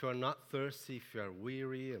If you are not thirsty, if you are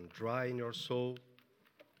weary and dry in your soul,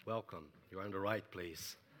 welcome. You are in the right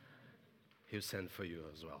place. He'll send for you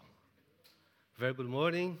as well. Very good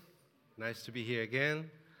morning. Nice to be here again.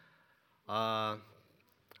 How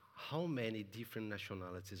many different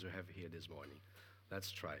nationalities we have here this morning? Let's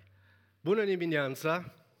try. Bună dimineața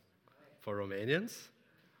for Romanians.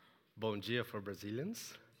 Bom dia for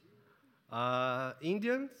Brazilians.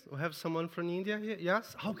 Indians? We have someone from India here?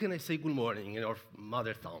 Yes? How can I say good morning in our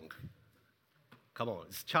mother tongue? Come on,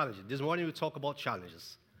 it's challenging. This morning we talk about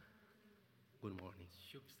challenges. Good morning.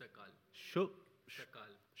 Shubh Sakal.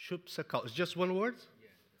 Shubh Sakal. It's just one word?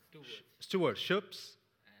 Yeah, it's 2 words. It's 2 words. Shubh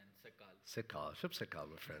And Sakal. Sakal. Shubh Sakal,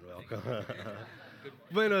 my friend. Welcome.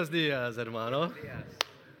 Buenos dias, hermano. Yes.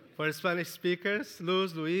 For Spanish speakers,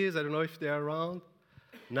 Luz, Luis, I don't know if they're around.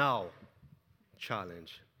 Now,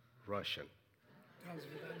 challenge. Russian.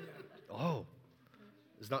 Oh,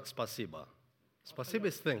 it's not spasiba. Spasiba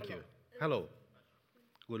is thank you. Hello.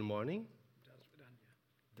 Good morning.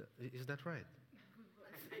 Is that right?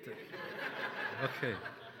 Okay.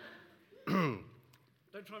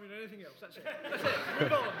 Don't try me on anything else. That's it.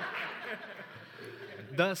 Move on.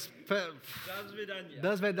 Das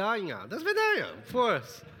Vidanya. Das Vedanya, of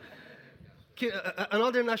course.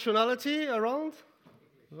 Another nationality around?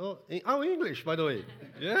 Oh, English, by the way.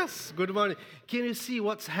 Yes, good morning. Can you see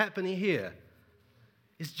what's happening here?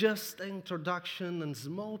 It's just an introduction and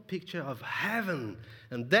small picture of heaven.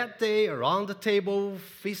 And that day, around the table,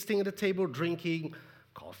 feasting at the table, drinking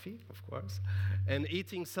coffee, of course, and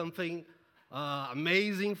eating something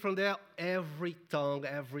amazing from there. Every tongue,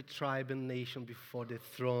 every tribe and nation before the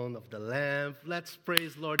throne of the Lamb. Let's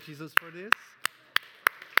praise Lord Jesus for this.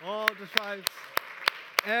 All the tribes,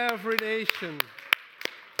 every nation.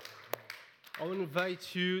 I will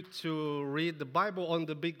invite you to read the Bible on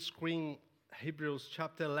the big screen, Hebrews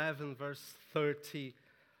chapter 11, verse 30.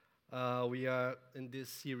 We are in this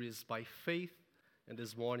series by faith, and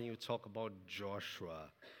this morning we talk about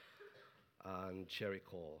Joshua and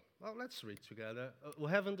Jericho. Well, let's read together.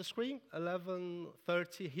 We have on the screen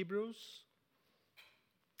 11:30 Hebrews.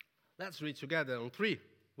 Let's read together on 3.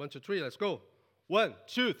 1, 2, 3. Let's go. 1,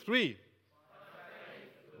 2, 3.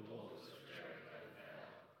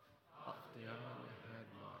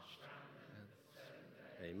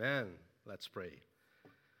 Amen. Let's pray.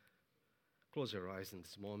 Close your eyes in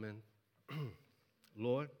this moment.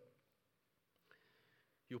 Lord,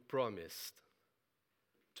 you promised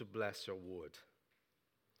to bless your word.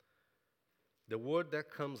 The word that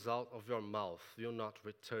comes out of your mouth will not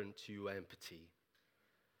return to you empty.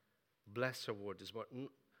 Bless your word this morning.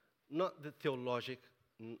 Not the theologic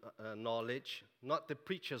knowledge, not the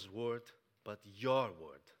preacher's word, but your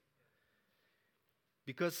word.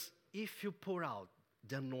 Because if you pour out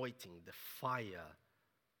the anointing, the fire,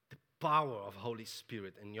 the power of Holy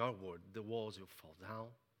Spirit in your word, the walls will fall down.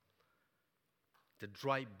 The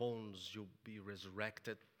dry bones will be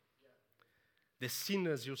resurrected. The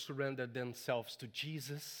sinners will surrender themselves to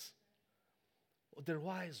Jesus.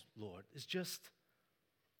 Otherwise, Lord, it's just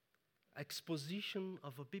exposition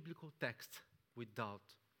of a biblical text without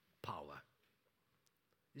power.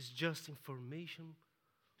 It's just information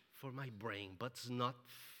for my brain, but it's not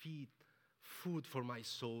food for my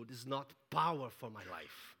soul. It's not power for my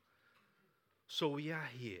life. So we are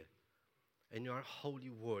here, and your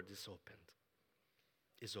holy word is opened.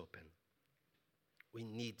 Is open. We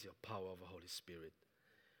need your power of the Holy Spirit.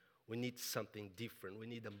 We need something different. We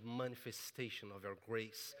need a manifestation of your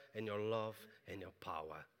grace and your love and your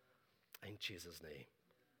power. In Jesus' name,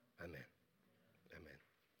 amen. Amen.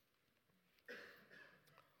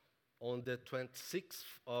 On the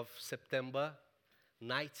 26th of September,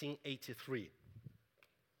 1983,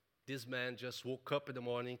 this man just woke up in the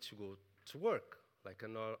morning to go to work, like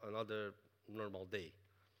another normal day.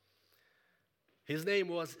 His name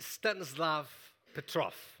was Stanislav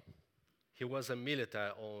Petrov. He was a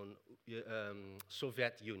military on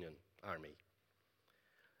Soviet Union Army.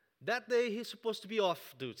 That day, he's supposed to be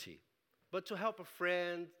off duty, but to help a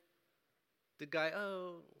friend, the guy,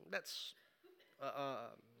 let's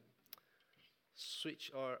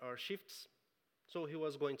switch our shifts. So he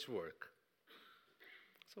was going to work.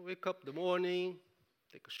 So wake up in the morning,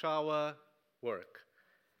 take a shower, work.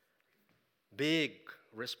 Big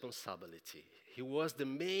responsibility. He was the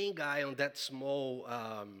main guy on that small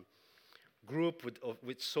group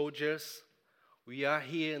with soldiers. We are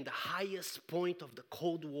here in the highest point of the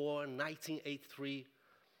Cold War, 1983.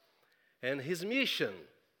 And his mission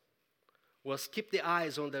was keep the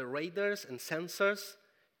eyes on the radars and sensors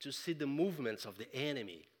to see the movements of the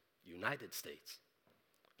enemy, United States,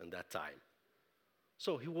 at that time.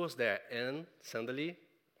 So he was there, and suddenly,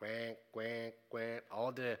 quack, quack, quack,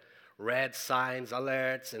 all the red signs,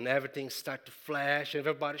 alerts, and everything start to flash, and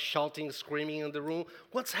everybody shouting, screaming in the room,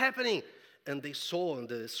 what's happening? And they saw on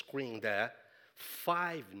the screen there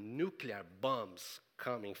 5 nuclear bombs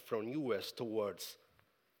coming from US towards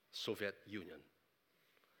Soviet Union.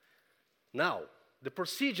 Now, the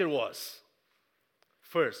procedure was,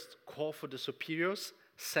 first, call for the superiors.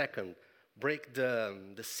 Second, break the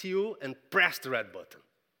seal and press the red button.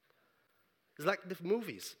 It's like the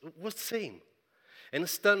movies. It was the same. And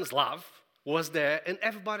Stanislav was there, and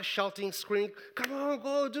everybody shouting, screaming, come on,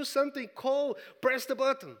 go, do something, call, press the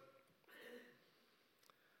button.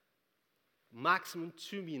 Maximum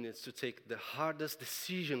 2 minutes to take the hardest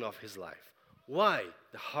decision of his life. Why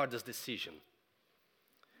the hardest decision?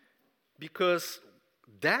 Because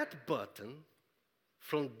that button,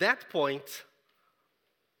 from that point,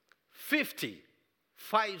 50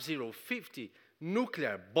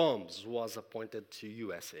 nuclear bombs was appointed to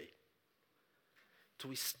USA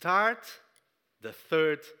to start the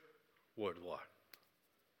Third World War.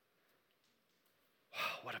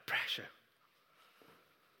 Wow, what a pressure.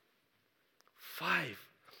 5.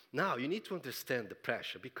 Now, you need to understand the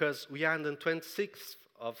pressure because we are on the 26th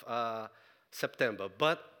of September,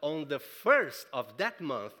 but on the 1st of that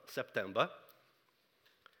month, September,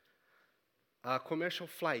 a commercial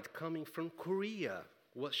flight coming from Korea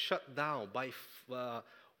was shut down by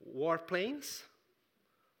warplanes,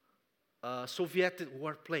 Soviet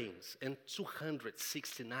warplanes, and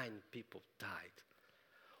 269 people died.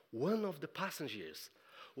 One of the passengers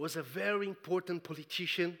was a very important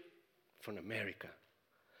politician from America.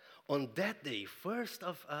 On that day,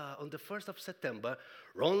 on the 1st of September,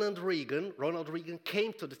 Ronald Reagan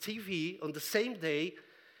came to the TV on the same day,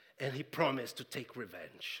 and he promised to take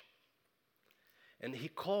revenge. And he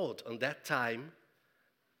called on that time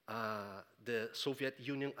the Soviet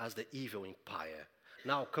Union as the evil empire.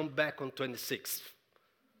 Now come back on 26th.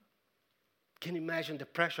 Can you imagine the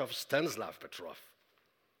pressure of Stanislav Petrov?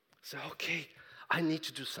 Say, okay, I need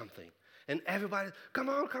to do something. And everybody, come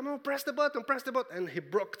on, press the button. And he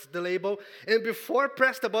broke the label. And before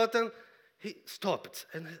press the button, he stopped.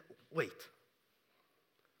 And wait.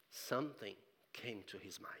 Something came to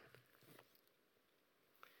his mind.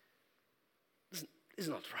 It's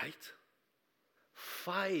not right.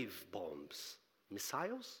 5 bombs.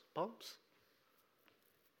 Missiles? Bombs?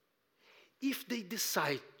 If they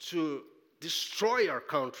decide to destroy our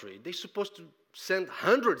country, they're supposed to send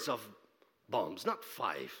hundreds of bombs, not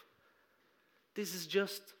 5. This is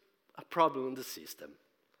just a problem in the system.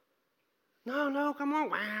 No, come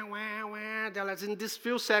on. In these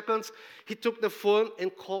few seconds, he took the phone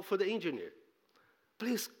and called for the engineer.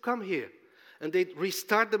 Please, come here. And they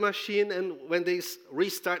restart the machine, and when they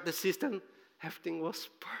restart the system, everything was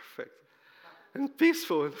perfect and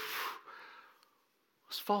peaceful. And it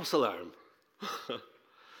was false alarm.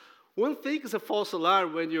 One thing is a false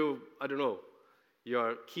alarm when your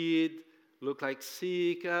kid look like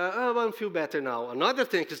sick, I feel better now. Another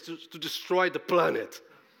thing is to destroy the planet.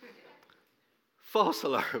 False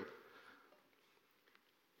alarm.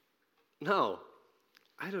 Now,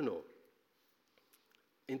 I don't know.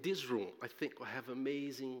 In this room, I think we have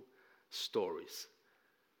amazing stories.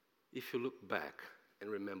 If you look back and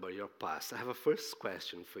remember your past, I have a first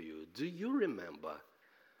question for you. Do you remember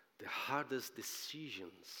the hardest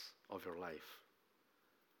decisions of your life?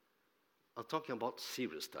 I'm talking about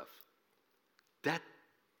serious stuff. That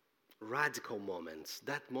radical moments,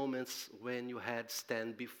 that moments when you had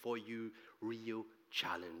stand before you real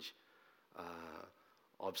challenge,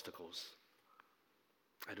 obstacles.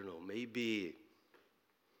 I don't know, maybe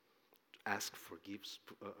ask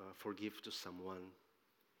forgive to someone.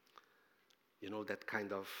 You know, that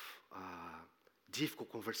kind of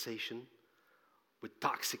difficult conversation with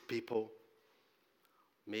toxic people.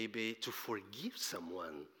 Maybe to forgive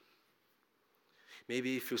someone.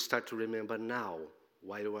 Maybe if you start to remember now,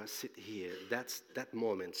 while I sit here, that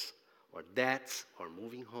moments, or debts, or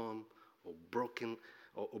moving home, or broke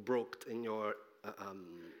in your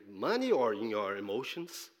money or in your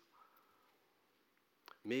emotions.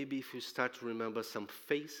 Maybe if you start to remember some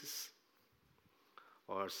faces,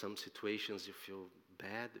 or some situations you feel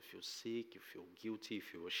bad, you feel sick, you feel guilty, you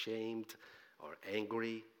feel ashamed, or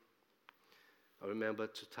angry. I remember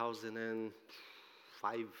 2005,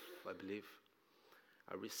 I believe,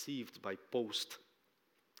 I received by post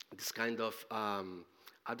this kind of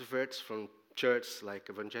adverts from churches like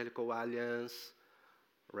Evangelical Alliance,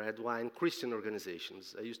 Red Wine, Christian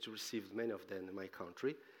organizations. I used to receive many of them in my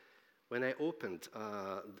country. When I opened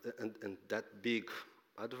and that big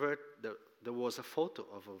advert, there was a photo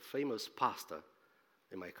of a famous pastor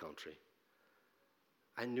in my country.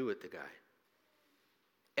 I knew it, the guy.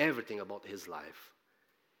 everything about his life.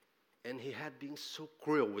 And he had been so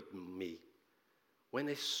cruel with me. When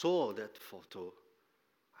I saw that photo,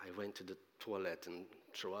 I went to the toilet and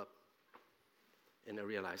threw up. And I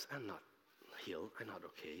realized, I'm not healed, I'm not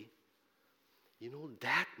okay. You know,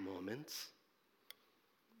 that moment,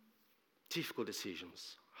 difficult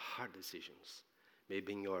decisions, hard decisions,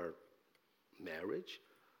 maybe in your marriage,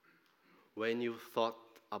 when you thought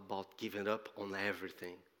about giving up on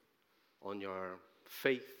everything, on your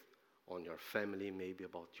faith, on your family, maybe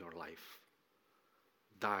about your life.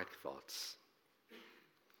 Dark thoughts.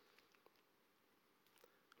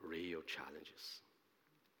 Real challenges.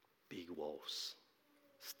 Big walls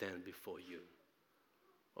stand before you.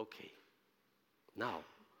 Okay. Now,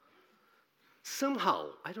 somehow,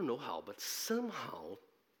 I don't know how, but somehow,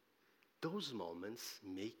 those moments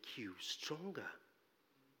make you stronger.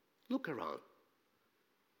 Look around.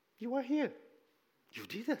 You are here. You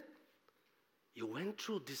did it. You went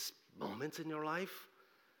through these moments in your life,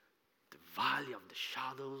 the valley of the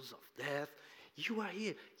shadows of death. You are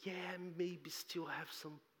here. Yeah, maybe still have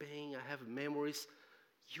some pain. I have memories.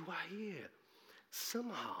 You are here.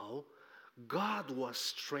 Somehow, God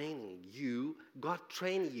was training you. God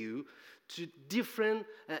trained you to different,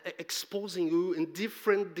 exposing you in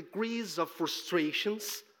different degrees of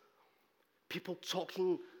frustrations. People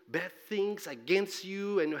talking bad things against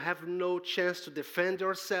you, and you have no chance to defend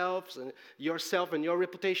yourself and your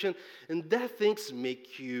reputation. And that things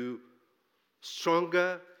make you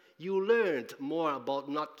stronger. You learned more about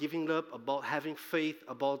not giving up, about having faith,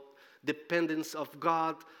 about dependence of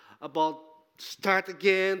God, about start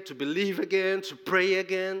again, to believe again, to pray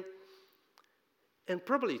again. And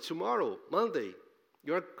probably tomorrow, Monday,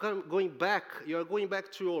 you're going back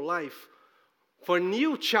to your life for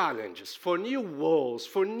new challenges, for new walls,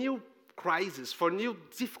 for new crises, for new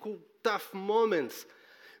difficult, tough moments.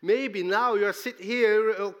 Maybe now you're sitting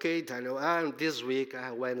here, okay, Daniel, this week,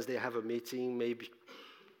 Wednesday, I have a meeting, maybe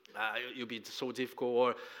it'll be so difficult,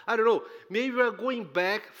 or I don't know, maybe we're going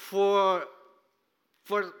back for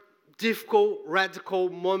difficult, radical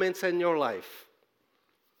moments in your life.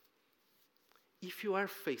 If you are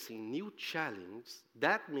facing new challenges,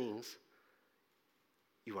 that means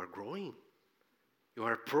you are growing. You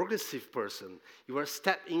are a progressive person. You are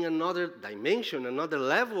stepping another dimension, another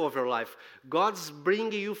level of your life. God's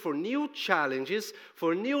bringing you for new challenges,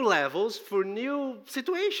 for new levels, for new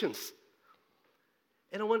situations.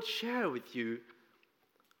 And I want to share with you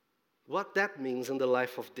what that means in the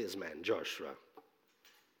life of this man, Joshua.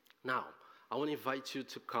 Now, I want to invite you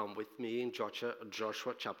to come with me in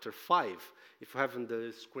Joshua chapter 5. If you have on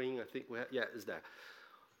the screen, I think it's there.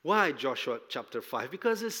 Why Joshua chapter 5?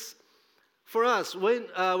 Because it's, for us, when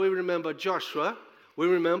we remember Joshua, we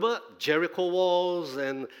remember Jericho walls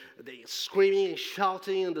and the screaming and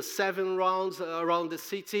shouting and the 7 rounds around the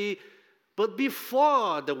city. But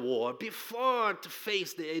before the war, before to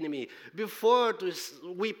face the enemy, before to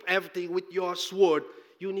whip everything with your sword,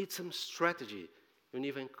 you need some strategy.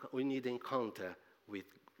 We need encounter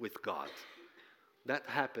with God. That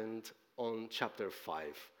happened on chapter 5.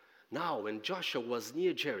 Now, when Joshua was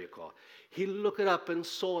near Jericho, he looked up and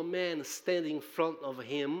saw a man standing in front of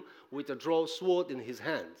him with a drawn sword in his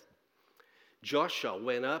hand. Joshua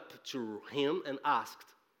went up to him and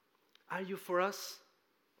asked, "Are you for us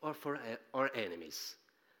or for our enemies?"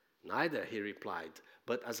 "Neither," he replied,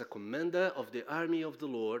 "but as a commander of the army of the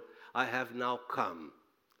Lord, I have now come."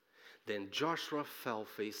 Then Joshua fell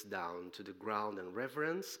face down to the ground in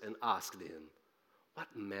reverence and asked him,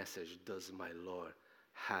 "What message does my Lord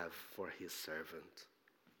have for his servant?"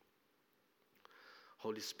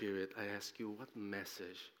 Holy Spirit, I ask you, what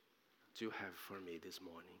message do you have for me this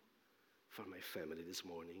morning, for my family this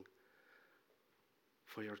morning,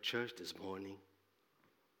 for your church this morning,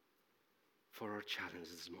 for our challenge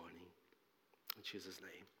this morning? In Jesus'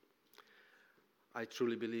 name. I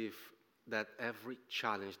truly believe that every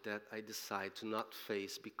challenge that I decide to not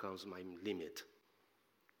face becomes my limit.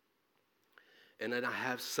 And then I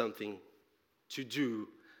have something to do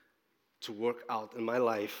to work out in my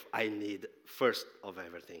life. I need, first of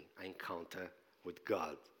everything, an encounter with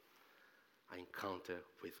God. An encounter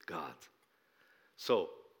with God. So,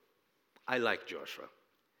 I like Joshua.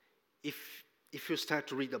 If you start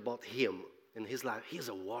to read about him in his life, he's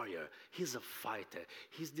a warrior. He's a fighter.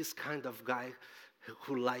 He's this kind of guy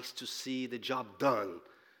who likes to see the job done.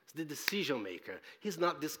 He's the decision maker. He's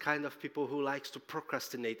not this kind of people who likes to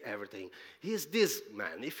procrastinate everything. He's this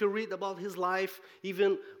man. If you read about his life,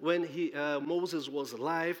 even when Moses was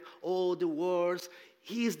alive, all the wars,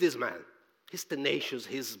 he's this man. He's tenacious,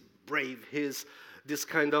 he's brave, he's this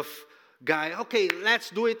kind of guy. Okay,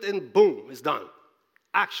 let's do it, and boom, it's done.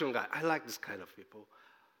 Action guy. I like this kind of people.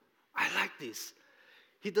 I like this.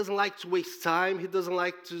 He doesn't like to waste time. He doesn't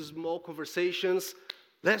like to small conversations.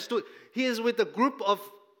 Let's do it. He is with a group of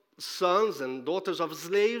sons and daughters of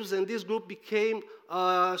slaves, and this group became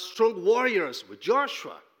strong warriors with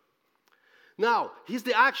Joshua. Now, he's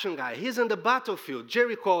the action guy. He's in the battlefield.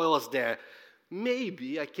 Jericho was there.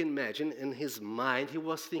 Maybe, I can imagine, in his mind, he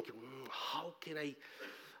was thinking, how can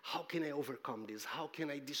I overcome this? How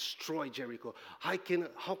can I destroy Jericho? How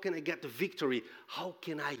can I get the victory? How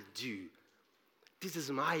can I do? This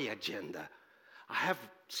is my agenda. I have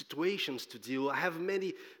situations to deal. I have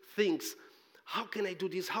many things. How can I do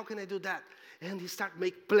this? How can I do that? And he start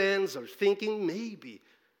make plans or thinking, maybe,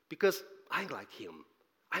 because I like him.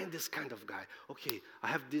 I'm this kind of guy. Okay, I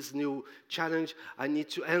have this new challenge. I need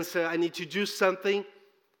to answer. I need to do something.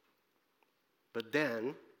 But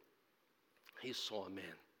then he saw a man.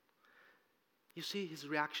 You see his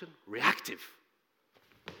reaction? Reactive.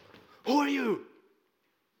 Who are you?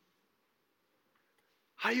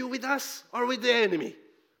 Are you with us or with the enemy?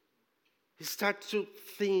 He starts to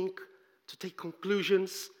think, to take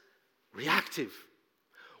conclusions. Reactive.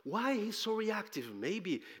 Why he's so reactive?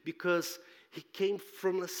 Maybe because he came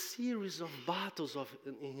from a series of battles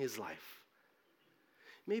in his life.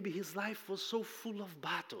 Maybe his life was so full of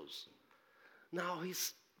battles. Now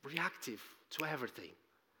he's reactive to everything.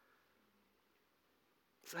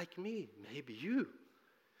 It's like me, maybe you.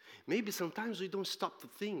 Maybe sometimes we don't stop to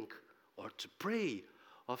think or to pray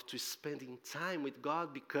or to spending time with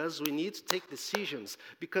God because we need to take decisions.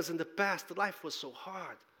 Because in the past, life was so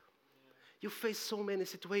hard. You face so many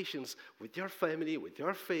situations with your family, with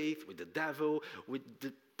your faith, with the devil, with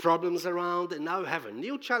the problems around, and now you have a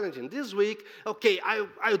new challenge. And this week, okay,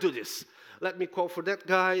 I'll do this. Let me call for that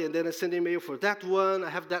guy, and then I send an email for that one. I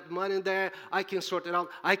have that money in there. I can sort it out.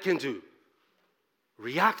 I can do.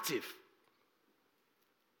 Reactive.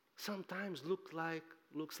 Sometimes looks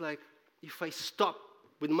like if I stop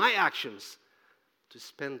with my actions, to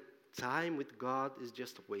spend time with God is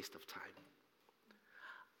just a waste of time.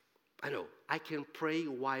 I know, I can pray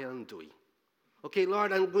while I'm doing. Okay,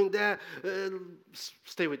 Lord, I'm going there.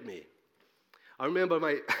 Stay with me. I remember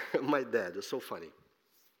my dad. It was so funny.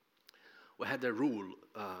 We had a rule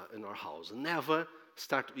in our house. Never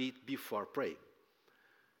start to eat before pray.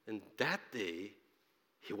 And that day,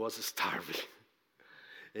 he was starving.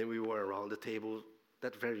 And we were around the table,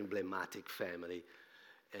 that very emblematic family,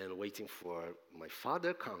 and waiting for my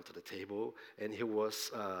father come to the table. And he was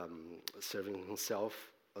serving himself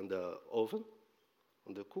on the oven,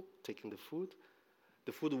 on the cook, taking the food.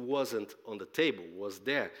 The food wasn't on the table, was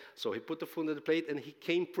there. So he put the food on the plate and he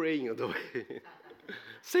came praying on the way.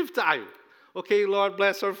 Save time. Okay, Lord,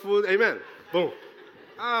 bless our food. Amen. Boom.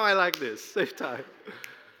 Oh, I like this. Save time.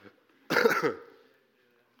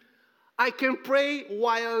 I can pray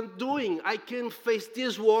while I'm doing. I can face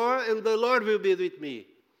this war and the Lord will be with me.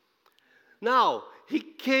 Now, he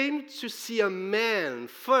came to see a man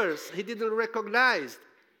first. He didn't recognize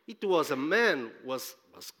it was a man, was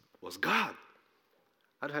God.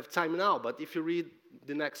 I don't have time now, but if you read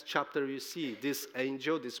the next chapter, you see this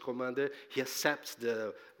angel, this commander, he accepts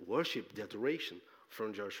the worship, the adoration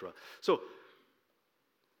from Joshua. So,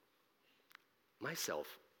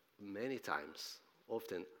 myself, many times,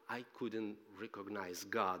 often, I couldn't recognize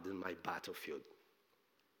God in my battlefield.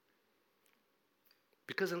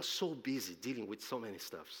 Because I'm so busy dealing with so many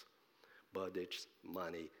stuffs. Budgets,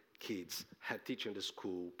 money, kids, head teacher in the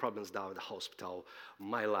school, problems down at the hospital,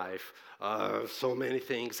 my life, so many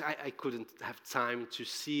things. I couldn't have time to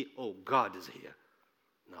see, oh, God is here.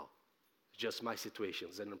 No, just my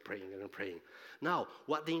situations, and I'm praying. Now,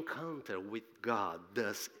 what the encounter with God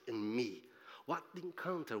does in me, what the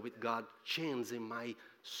encounter with God changes in my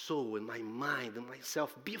soul, in my mind, in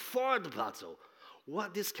myself before the battle,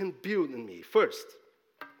 what this can build in me. First,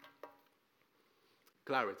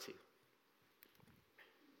 clarity.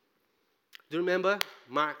 Do you remember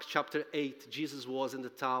Mark chapter 8? Jesus was in the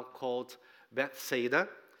town called Bethsaida,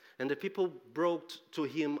 and the people brought to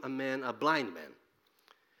him a blind man.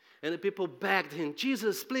 And the people begged him,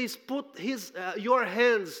 Jesus, please put your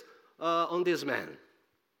hands on this man.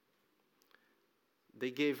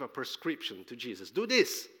 They gave a prescription to Jesus. Do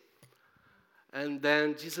this. And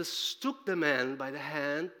then Jesus took the man by the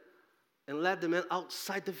hand and led the man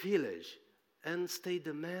outside the village and stayed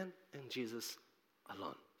the man and Jesus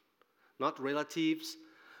alone. Not relatives,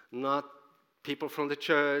 not people from the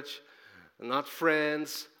church, not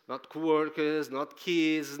friends, not co-workers, not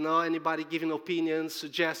kids, not anybody giving opinions,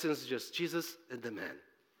 suggestions, just Jesus and the man.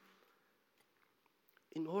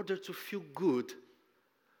 In order to feel good,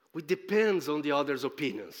 we depend on the other's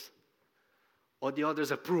opinions, or the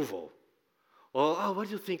other's approval, Or, oh, what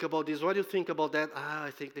do you think about this? What do you think about that? I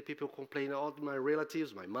think the people complain, all my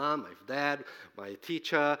relatives, my mom, my dad, my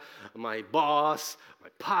teacher, my boss, my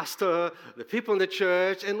pastor, the people in the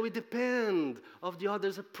church, and we depend of the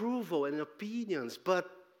others' approval and opinions, but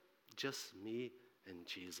just me and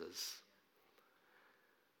Jesus.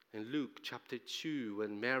 In Luke chapter 2,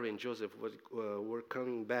 when Mary and Joseph were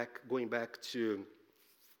going back to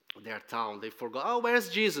their town, they forgot, oh, where's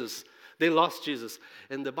Jesus? They lost Jesus.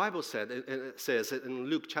 And the Bible says in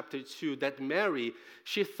Luke chapter 2 that Mary,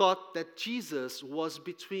 she thought that Jesus was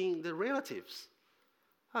between the relatives.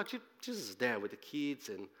 Oh, Jesus is there with the kids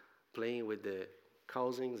and playing with the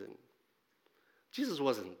cousins. And Jesus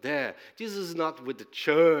wasn't there. Jesus is not with the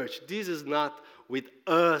church. Jesus is not with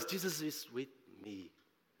us. Jesus is with me.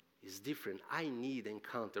 It's different. I need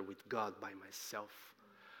encounter with God by myself.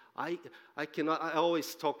 I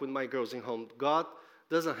always talk with my girls in home. God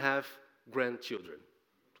doesn't have grandchildren,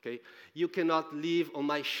 okay? You cannot live on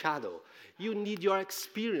my shadow. You need your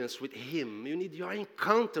experience with Him. You need your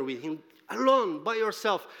encounter with Him alone, by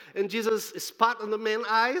yourself. And Jesus spat on the man's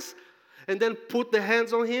eyes and then put the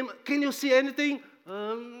hands on him. Can you see anything?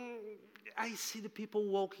 I see the people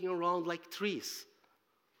walking around like trees.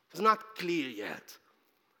 It's not clear yet.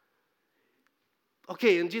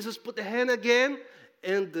 Okay, and Jesus put the hand again,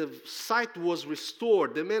 and the sight was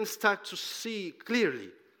restored. The man started to see clearly.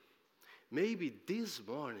 Maybe this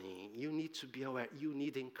morning you need to be aware. You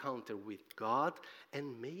need encounter with God,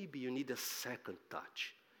 and maybe you need a second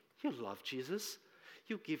touch. You love Jesus.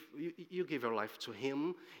 You give your life to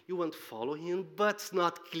Him. You want to follow Him, but it's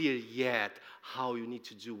not clear yet how you need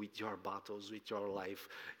to do with your battles, with your life,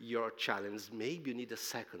 your challenge. Maybe you need a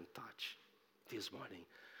second touch this morning.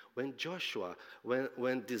 When Joshua,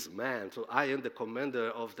 when this man, so I am the commander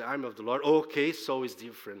of the army of the Lord, okay, so it's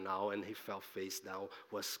different now, and he fell face down,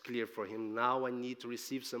 was clear for him. Now I need to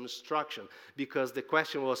receive some instruction, because the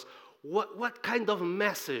question was, what kind of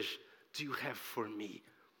message do you have for me?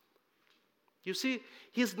 You see,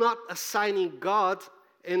 he's not assigning God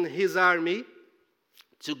and his army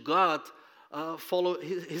to God follow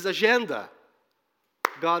his agenda.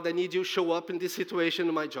 God, I need you to show up in this situation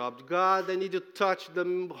in my job. God, I need you to touch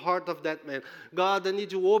the heart of that man. God, I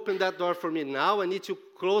need you to open that door for me. Now I need you to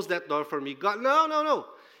close that door for me. God, no.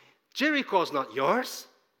 Jericho is not yours.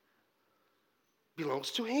 It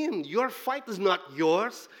belongs to Him. Your fight is not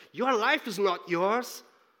yours. Your life is not yours.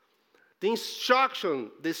 The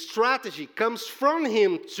instruction, the strategy comes from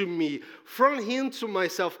Him to me, from Him to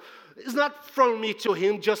myself. It's not from me to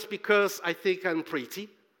Him just because I think I'm pretty.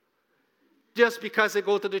 Just because I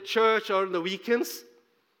go to the church on the weekends.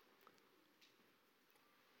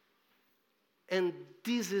 And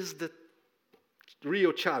this is the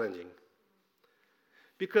real challenging.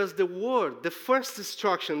 Because the word, the first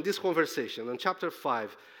instruction, this conversation in chapter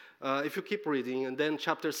 5, if you keep reading, and then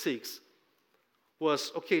chapter 6,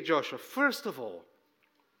 was, okay, Joshua, first of all,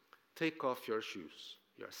 take off your shoes,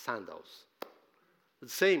 your sandals. The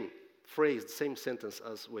same phrase, the same sentence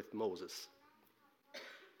as with Moses.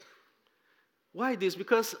 Why this?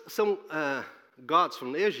 Because some gods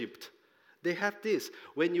from Egypt, they have this.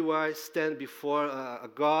 When you are stand before a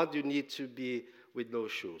god, you need to be with no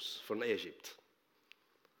shoes from Egypt.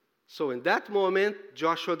 So in that moment,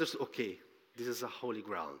 Joshua understood, okay, this is a holy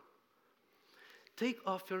ground. Take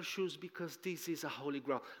off your shoes because this is a holy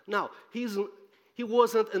ground. Now, he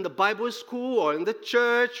wasn't in the Bible school or in the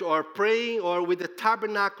church or praying or with the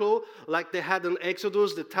tabernacle like they had in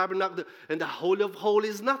Exodus, the tabernacle and the Holy of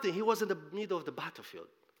Holies, nothing. He was in the middle of the battlefield.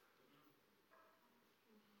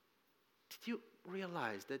 Did you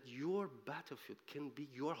realize that your battlefield can be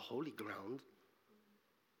your holy ground?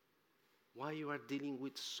 While you are dealing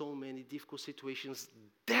with so many difficult situations,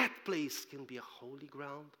 that place can be a holy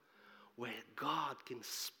ground where God can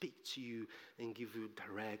speak to you and give you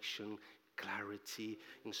direction, clarity,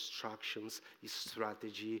 instructions,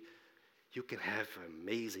 strategy. You can have an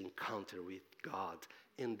amazing encounter with God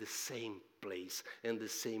in the same place, in the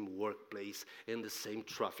same workplace, in the same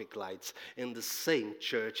traffic lights, in the same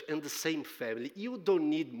church, in the same family. You don't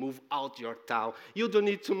need to move out your town. You don't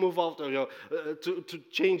need to move out of your, to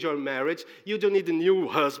change your marriage. You don't need a new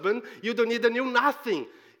husband. You don't need a new nothing.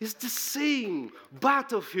 It's the same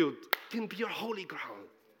battlefield. Can be your holy ground.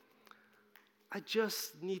 I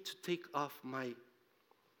just need to take off my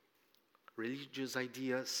religious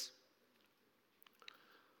ideas,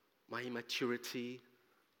 my immaturity,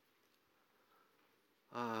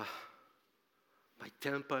 my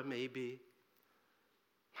temper maybe.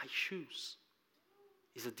 My shoes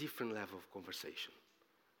is a different level of conversation.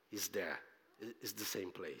 It's there. It's the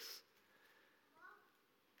same place.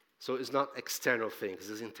 So it's not external things,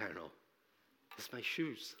 it's internal. It's my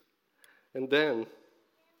shoes. And then,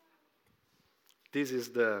 this is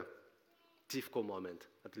the difficult moment,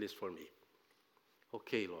 at least for me.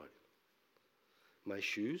 Okay, Lord, my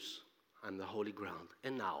shoes on the holy ground.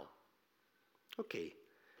 And now? Okay,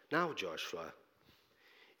 now Joshua,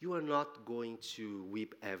 you are not going to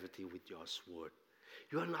whip everything with your sword.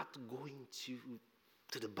 You are not going to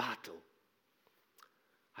the battle.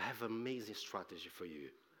 I have an amazing strategy for you.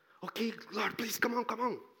 Okay, Lord, please, come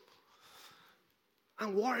on. I'm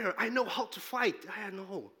a warrior. I know how to fight. I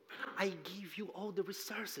know. I give you all the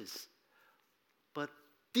resources. But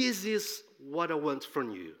this is what I want from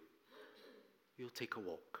you. You'll take a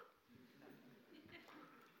walk.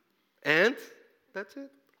 And that's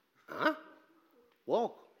it. Huh?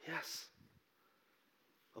 Walk. Yes.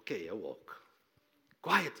 Okay, I walk.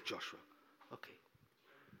 Quiet, Joshua. Okay.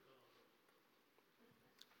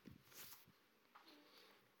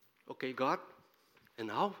 Okay, God. And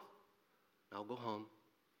now? Now go home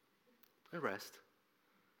and rest.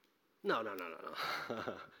 No.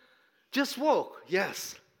 Just walk.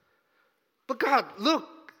 Yes. But God,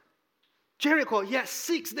 look. Jericho, yes,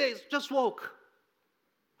 6 days. Just walk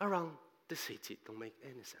around the city. Don't make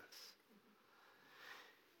any sense.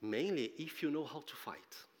 Mainly if you know how to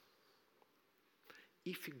fight.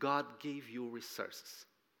 If God gave you resources,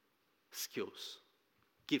 skills,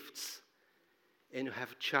 gifts, and you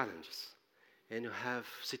have challenges, and you have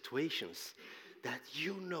situations that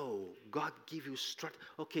you know God give you strength.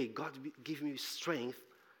 Okay, God give me strength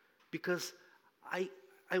because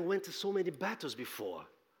I went to so many battles before.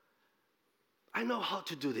 I know how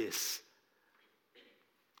to do this.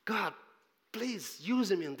 God, please use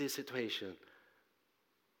him in this situation.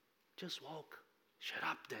 Just walk. Shut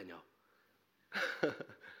up, Daniel.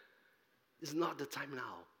 It's not the time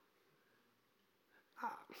now.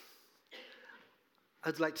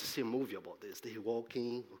 I'd like to see a movie about this. They're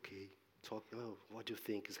walking, okay, talking. Oh, what do you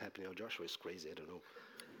think is happening? Oh, Joshua is crazy. I don't know.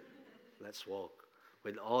 Let's walk.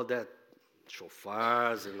 With all that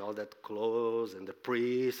shofars and all that clothes and the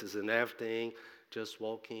priests and everything, just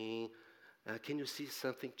walking. Can you see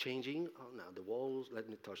something changing? Oh, no, the walls, let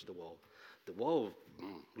me touch the wall. The wall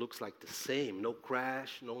looks like the same. No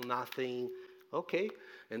crash, no nothing. Okay.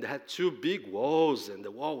 And they had two big walls, and the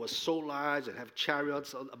wall was so large, and have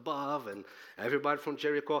chariots above, and everybody from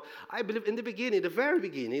Jericho. I believe in the beginning, the very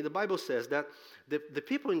beginning, the Bible says that the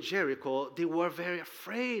people in Jericho, they were very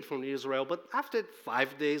afraid from Israel, but after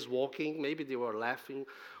 5 days walking, maybe they were laughing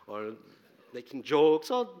or making jokes.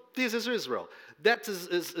 Oh, this is Israel. That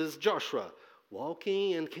is Joshua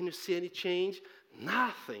walking, and can you see any change?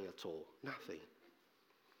 Nothing at all, nothing.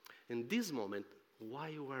 In this moment,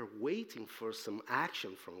 while you are waiting for some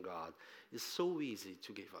action from God, it's so easy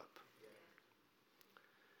to give up.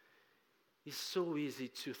 It's so easy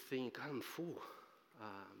to think, I'm fool.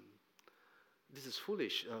 This is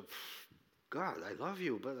foolish. God, I love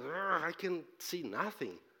you, but I can see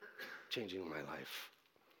nothing changing in my life.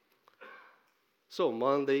 So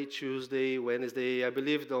Monday, Tuesday, Wednesday, I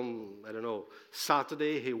believe on,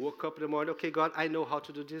 Saturday, he woke up in the morning. Okay, God, I know how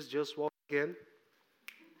to do this. Just walk again.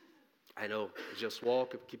 I know, just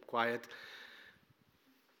walk, keep quiet.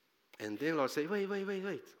 And then Lord say, wait.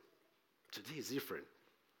 Today is different.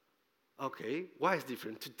 Okay, why is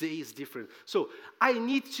different? Today is different. So I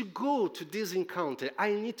need to go to this encounter.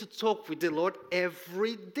 I need to talk with the Lord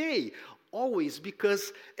every day. Always,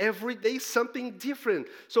 because every day something different.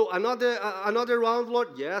 So another round, Lord,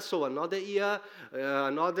 yes. So another year,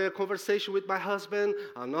 another conversation with my husband,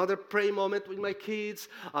 another prayer moment with my kids,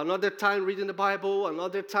 another time reading the Bible,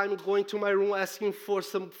 another time going to my room asking for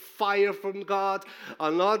some fire from God,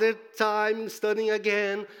 another time studying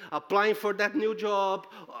again, applying for that new job,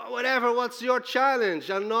 whatever. What's your challenge?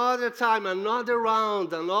 Another time, another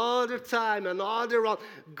round, another time, another round.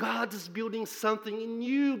 God is building something in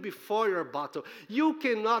you before your battle. You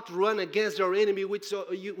cannot run against your enemy with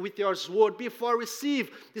your sword before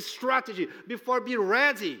receive the strategy, before be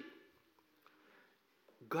ready.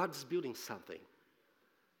 God is building something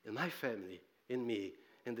in my family, in me,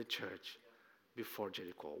 in the church, before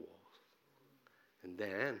Jericho walls. And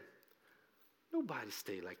then, nobody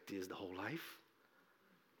stay like this the whole life.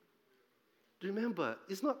 Remember,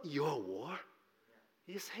 it's not your war.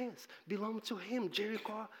 It's his. Belong to him.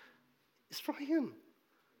 Jericho is for him.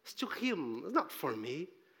 It's to him. It's not for me.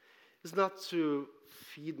 It's not to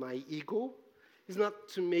feed my ego. It's not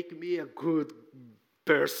to make me a good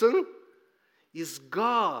person. It's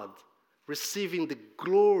God receiving the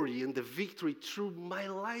glory and the victory through my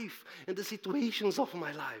life and the situations of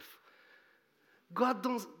my life. God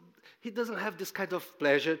doesn't have this kind of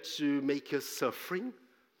pleasure to make us suffering.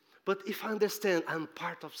 But if I understand I'm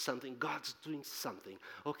part of something, God's doing something.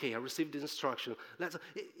 Okay, I received the instruction.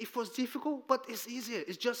 It was difficult, but it's easier.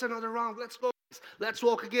 It's just another round. Let's go. Let's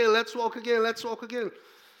walk again. Let's walk again. Let's walk again.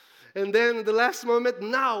 And then in the last moment,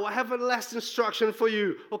 now I have a last instruction for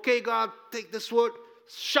you. Okay, God, take this word.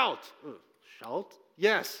 Shout. Shout?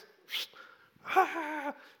 Yes.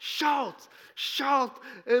 Shout. Shout.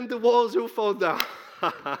 And the walls will fall down.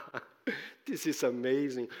 This is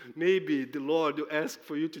amazing. Maybe the Lord will ask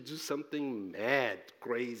for you to do something mad,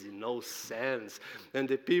 crazy, no sense. And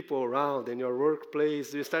the people around in your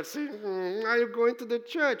workplace, you start saying, are you going to the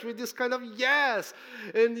church with this kind of yes?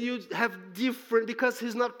 And you have different, because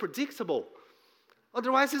he's not predictable.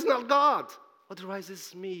 Otherwise, he's not God. Otherwise,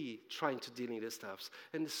 it's me trying to deal in these stuff.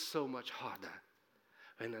 And it's so much harder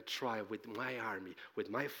when I try with my army, with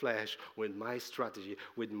my flesh, with my strategy,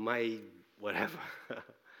 with my whatever.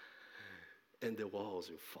 And the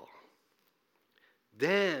walls will fall.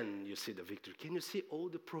 Then you see the victory. Can you see all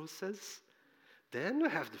the process? Then you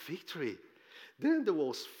have the victory. Then the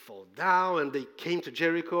walls fall down and they came to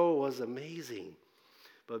Jericho. It was amazing.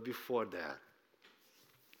 But before that,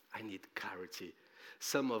 I need clarity.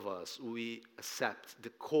 Some of us, we accept the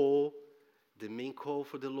call, the main call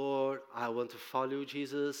for the Lord. I want to follow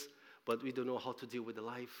Jesus, but we don't know how to deal with the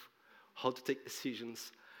life, how to take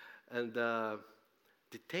decisions. And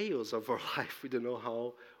details of our life, we don't know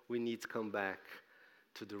how. We need to come back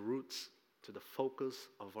to the roots, to the focus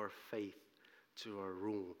of our faith, to our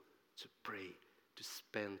room, to pray, to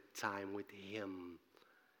spend time with Him,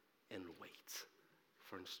 and wait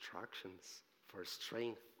for instructions, for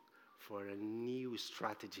strength, for a new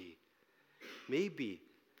strategy. Maybe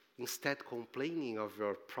instead complaining of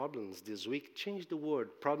your problems this week, change the word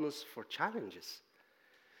problems for challenges.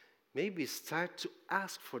 Maybe start to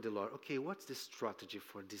ask for the Lord, okay, what's the strategy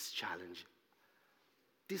for this challenge?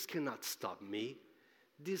 This cannot stop me.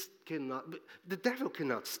 The devil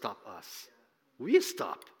cannot stop us. We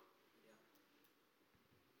stop.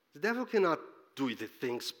 The devil cannot do the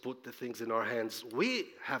things, put the things in our hands. We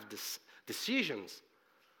have these decisions.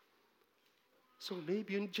 So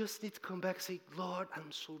maybe you just need to come back and say, Lord,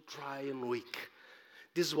 I'm so dry and weak.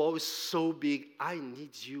 This wall is so big. I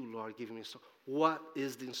need you, Lord, give me so. What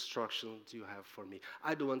is the instruction you have for me?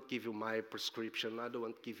 I don't want to give you my prescription. I don't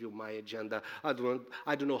want to give you my agenda. I don't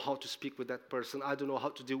know how to speak with that person. I don't know how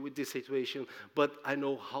to deal with this situation. But I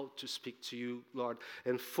know how to speak to you, Lord.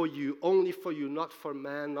 And for you, only for you, not for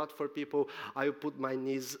man, not for people. I'll put my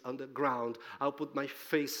knees on the ground. I'll put my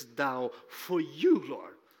face down for you,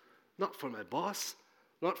 Lord. Not for my boss,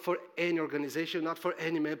 not for any organization, not for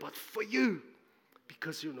any man, but for you.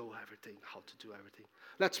 Because you know everything, how to do everything.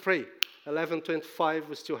 Let's pray. 11:25,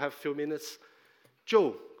 we still have a few minutes.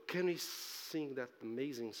 Joe, can we sing that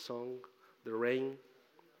amazing song, The Rain?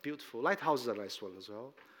 Beautiful. Lighthouse is a nice one as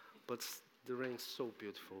well, but The Rain is so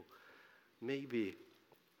beautiful. Maybe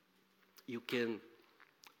you can,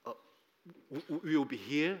 we'll be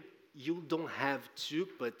here. You don't have to,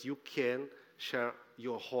 but you can share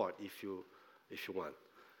your heart if you want.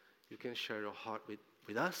 You can share your heart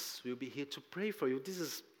with us. We'll be here to pray for you. This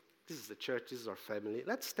is the church. This is our family.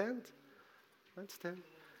 Let's stand. Let's stand.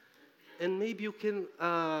 And maybe you can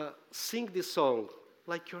sing this song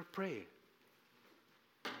like your prayer.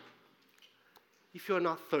 If you're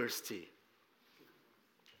not thirsty,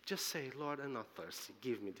 just say, Lord, I'm not thirsty.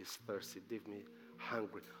 Give me this thirsty. Give me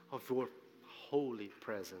hungry of your holy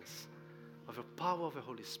presence, of the power of the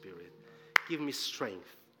Holy Spirit. Give me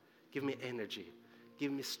strength. Give me energy.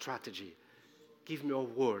 Give me strategy. Give me your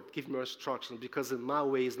word. Give me your instructions, because in my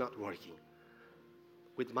way is not working.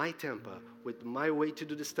 With my temper, with my way to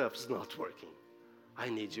do the stuff, it's not working. I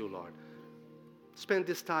need you, Lord. Spend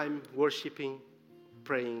this time worshiping,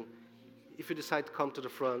 praying. If you decide to come to the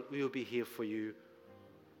front, we will be here for you.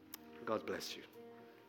 God bless you.